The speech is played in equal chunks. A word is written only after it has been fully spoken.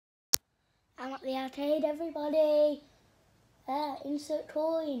I'm at the arcade, everybody. Insert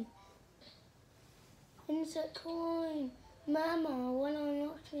coin. Insert coin. Mama, when I'm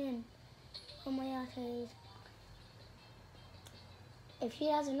watching on my arcade. If you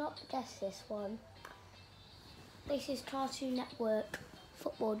guys have not guessed this one, this is Cartoon Network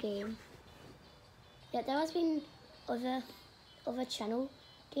football game. Yeah, there has been other channel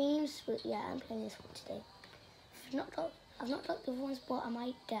games, but yeah, I'm playing this one today. I've not got the other ones, but I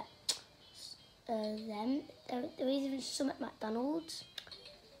might get them. There is even some at McDonald's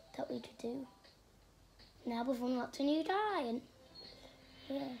that we could do. Now we've unlocked a new giant.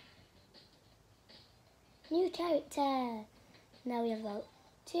 Yeah. New character. Now we have about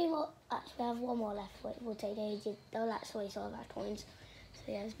 2 more. Actually, we have 1 more left. We'll take ages. They'll actually waste all of our coins.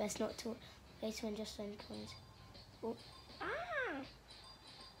 So yeah, it's best not to waste them just on coins. Oh. Ah!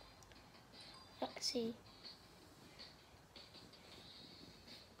 Let's see.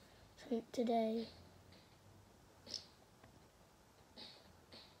 So today.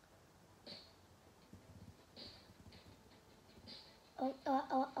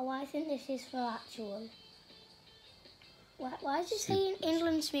 Oh, I think this is for actual. Why is it saying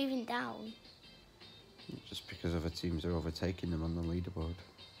England's moving down? Just because other teams are overtaking them on the leaderboard.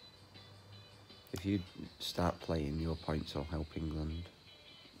 If you start playing, your points will help England.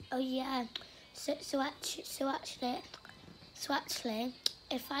 Oh yeah. So actually,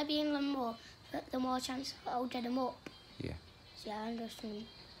 if I be England more, the more chance I'll get them up. Yeah. So yeah, I understand.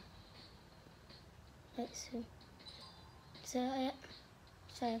 Let's see. So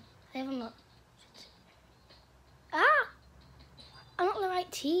I haven't got. Ah! I'm not the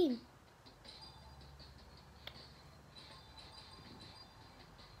right team.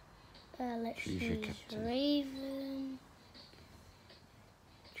 Let's Choose your choose captain. Raven.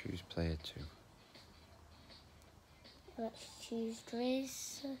 Choose player 2. Let's choose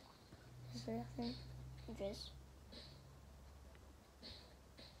Driz. Is there anything? Driz.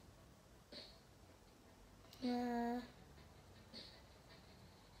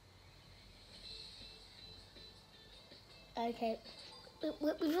 Okay.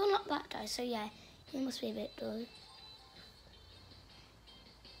 We've unlocked that guy, so yeah, he must be a bit dull.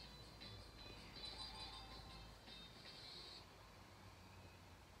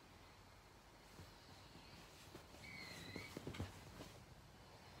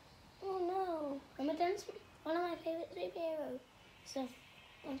 Oh no, I'm against one of my favourite superheroes. So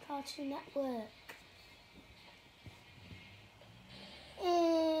on Cartoon Network.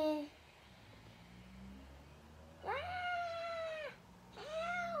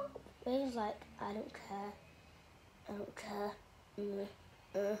 Raven's like, I don't care. I don't care. I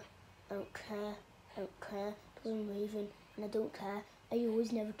don't care. I don't care. Doesn't Raven, and I don't care. I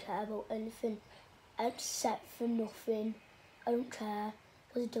always never care about anything except for nothing. I don't care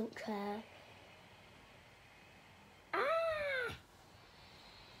because I don't care. Ah!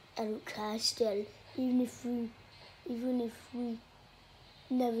 I don't care still, even if we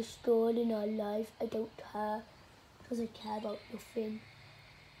never scored in our life. I don't care because I care about nothing.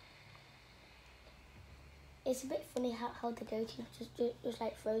 It's a bit funny how the goatee just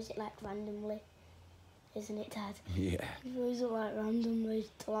like throws it like randomly, isn't it, Dad? Yeah. He throws it like randomly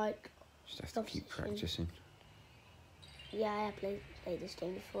to like. Just have to keep practicing. Yeah, I have played this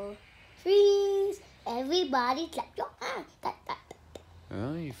game before. Freeze! Everybody clap your hands.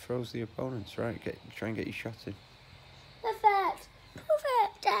 Oh, he throws the opponents, right? Try and get your shot in. Perfect!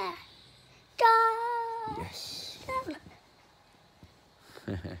 Perfect! Go! Yes.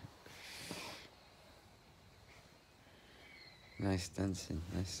 Nice dancing,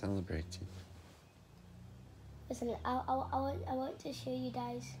 nice celebrating. Listen, I want to show you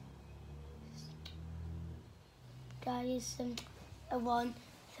guys the one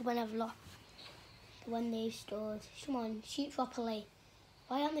I've lost, the one they've stored. Come on, shoot properly.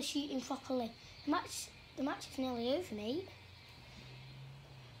 Why aren't they shooting properly? The match is nearly over, mate.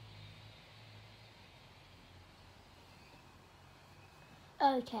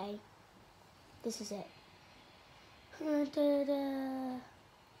 Okay, this is it. Oh,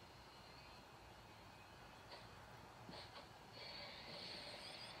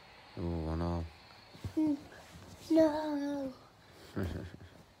 1-1. No.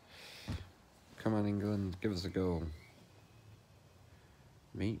 Come on, England, give us a goal.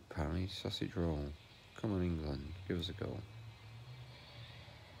 Meat pie, sausage roll. Come on, England, give us a goal.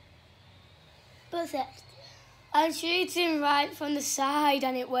 Perfect. I'm shooting right from the side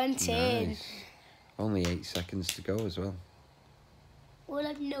and it went in. Nice. Only 8 seconds to go as well. We'll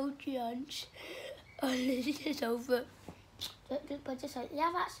have no chance. This is over. But just like, they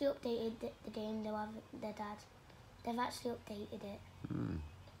have actually updated the game, though, their dad. They've actually updated it.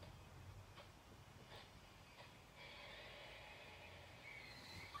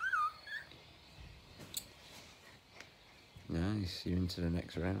 Nice, you're into the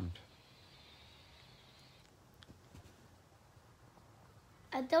next round.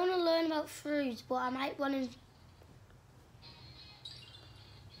 I don't want to learn about fruits, but I might want to...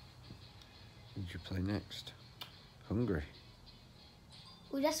 What did you play next? Hungry.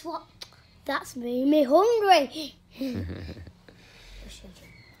 Well, guess what? That's me hungry.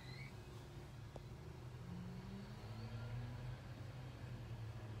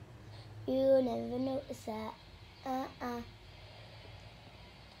 You never notice that.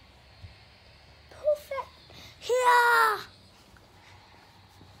 Perfect. Yeah.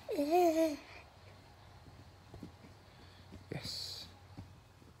 Yes.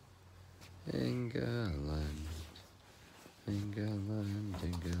 England. England,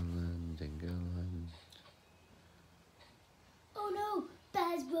 England, England. Oh no,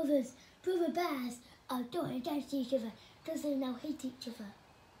 Bears brothers, brother Bears are doing against each other because they now hate each other.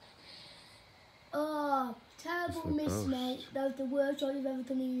 Oh, terrible That's the miss, post. mate. That was the worst shot you've ever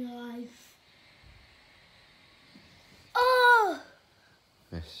done in your life. Oh!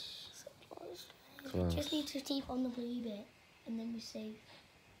 Miss. So close. Close. Just need to keep on the blue bit and then we save.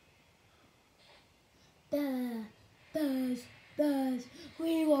 Bears, Bears,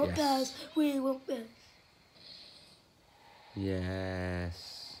 we want Yes. Bears, we want Bears.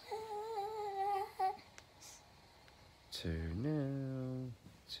 Yes. 2-0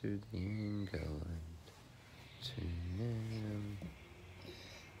 to the England. 2-0.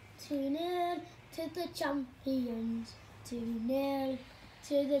 2-0 to the champions. 2-0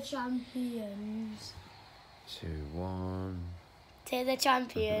 to the champions. 2-1. To the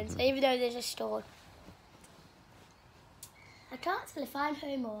champions, even though they just scored. I can't tell if I'm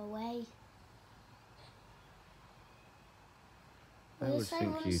home or away. I Well, would this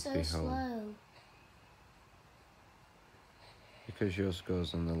think one you'd is so be slow. home. Because yours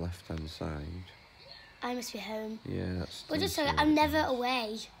goes on the left-hand side. I must be home. Yeah, that's... Well, just so still I'm there. never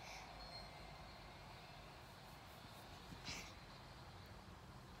away.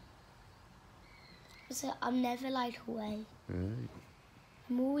 So I'm never like away. Right,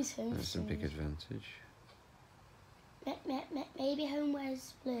 I'm always home. that's a big advantage. Maybe home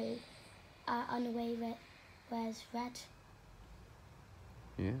wears blue, and away wears red.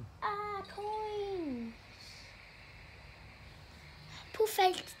 Yeah. Ah, coins.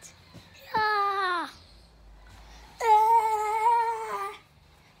 Perfect. Ah.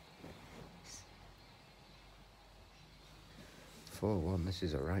 4-1, this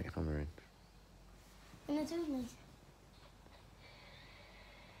is a right hammering. And I do need.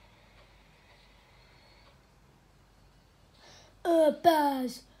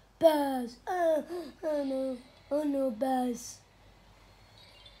 Bears, Bears. Oh no, Bears.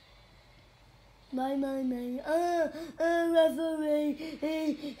 My. Referee,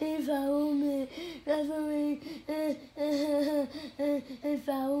 he fouled me. Referee, he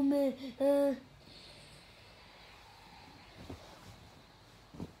fouled me.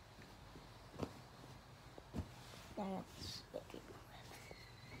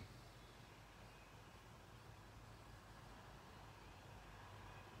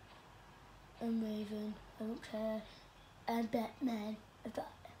 I'm Raven, I don't care. I'm Batman,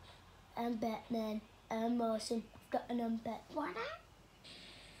 I'm Batman, I'm Martian, I've got an Batman.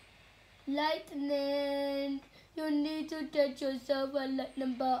 Lightning, you need to get yourself a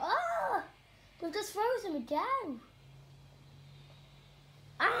lightning ball. Ah! We've just frozen again.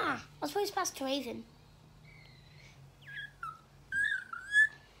 Ah! I was supposed to pass to Raven.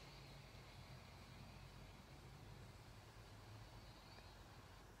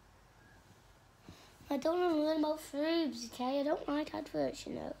 I don't want to learn about foods, okay? I don't like adverts,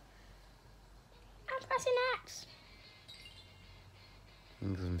 you know. I'm pressing X.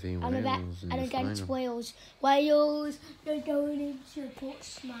 England v I'm Wales in the against final. Wales. Wales, they're going into put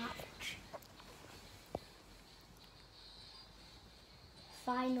smack.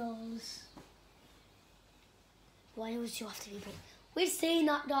 Finals. Wales, you have to be big. We've seen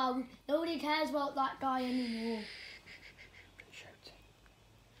that guy. Nobody cares about that guy anymore.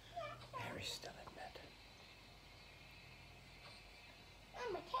 Harry's still in bed.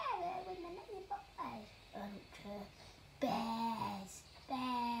 I'm a carrot with my little boy. I don't care. Bears.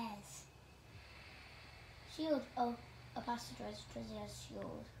 Bears. Shield. Oh, a passed the dress. Drizzy has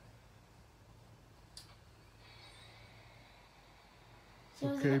shield.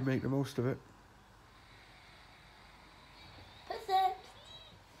 Okay, make the most of it. Perfect.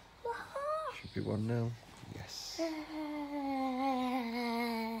 Should be 1-0. Yes.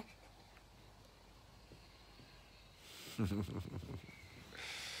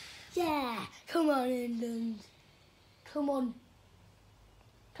 Yeah, come on, England. Come on.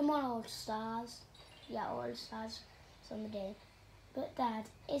 Come on, All Stars. Yeah, All Stars. It's on the game. But Dad,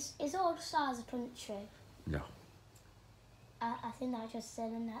 is All Stars a country? No. I think that just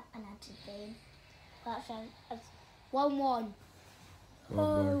said an added game. That's 1-1.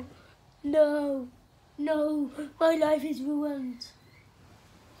 Oh, no, my life is ruined.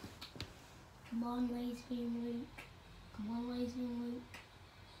 Come on, Lazerbeam Luke. Come on, Lazerbeam Luke.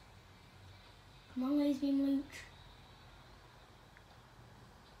 Come on, Lazerbeam Luke.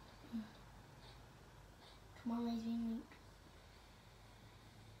 Come on, Lazerbeam Luke.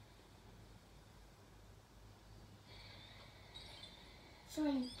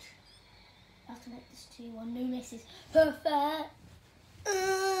 Shrink. I have to make this 2-1. No misses. Perfect.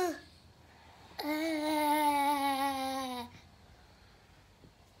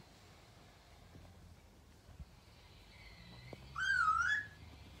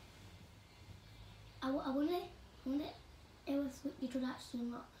 I wonder it was you could actually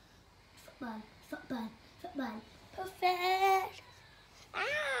not football. Perfect.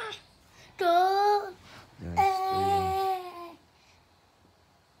 Go.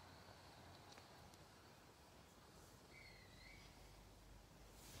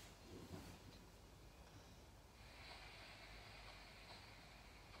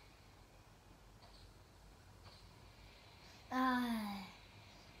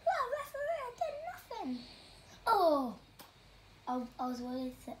 Oh, I was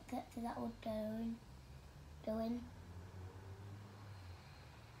worried that would go in.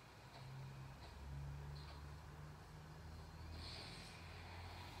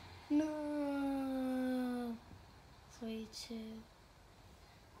 No. 3-2.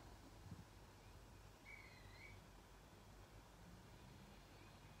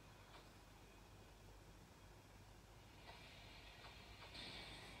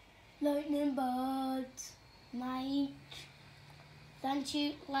 Lightning bolt, Mike. Thank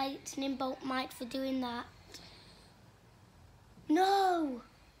you, Lightning Bolt Mike, for doing that. No!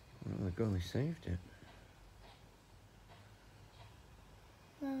 Well, the goalie saved it.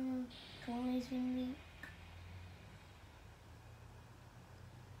 Come on, Lazerbeam Luke.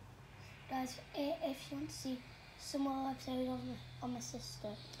 Guys, if you want to see some more episodes of my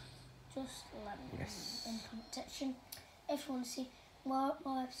sister, just let me know in the comment section. If you want to see more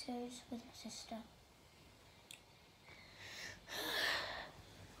episodes with my sister.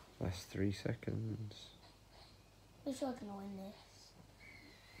 Last 3 seconds. We're sure gonna win this.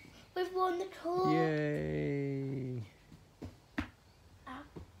 We've won the cup. Yay! Ow.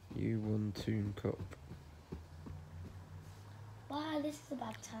 You won Toon Cup. Wow, this is a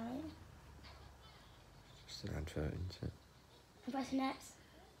bad time. Just an advert, isn't it? I'm pressing X.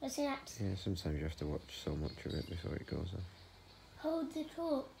 Pressing X. Yeah, sometimes you have to watch so much of it before it goes off. Hold the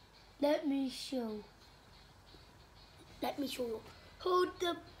cup. Let me show. Hold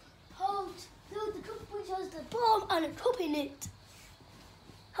the cup which has the bomb and a cup in it.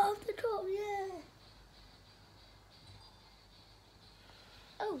 Hold the cup, yeah.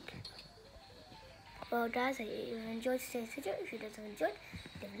 Oh. Okay. Well, guys, I hope you enjoyed today's video. If you guys have enjoyed,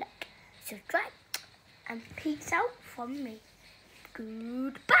 give a like, subscribe, and peace out from me.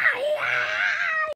 Goodbye.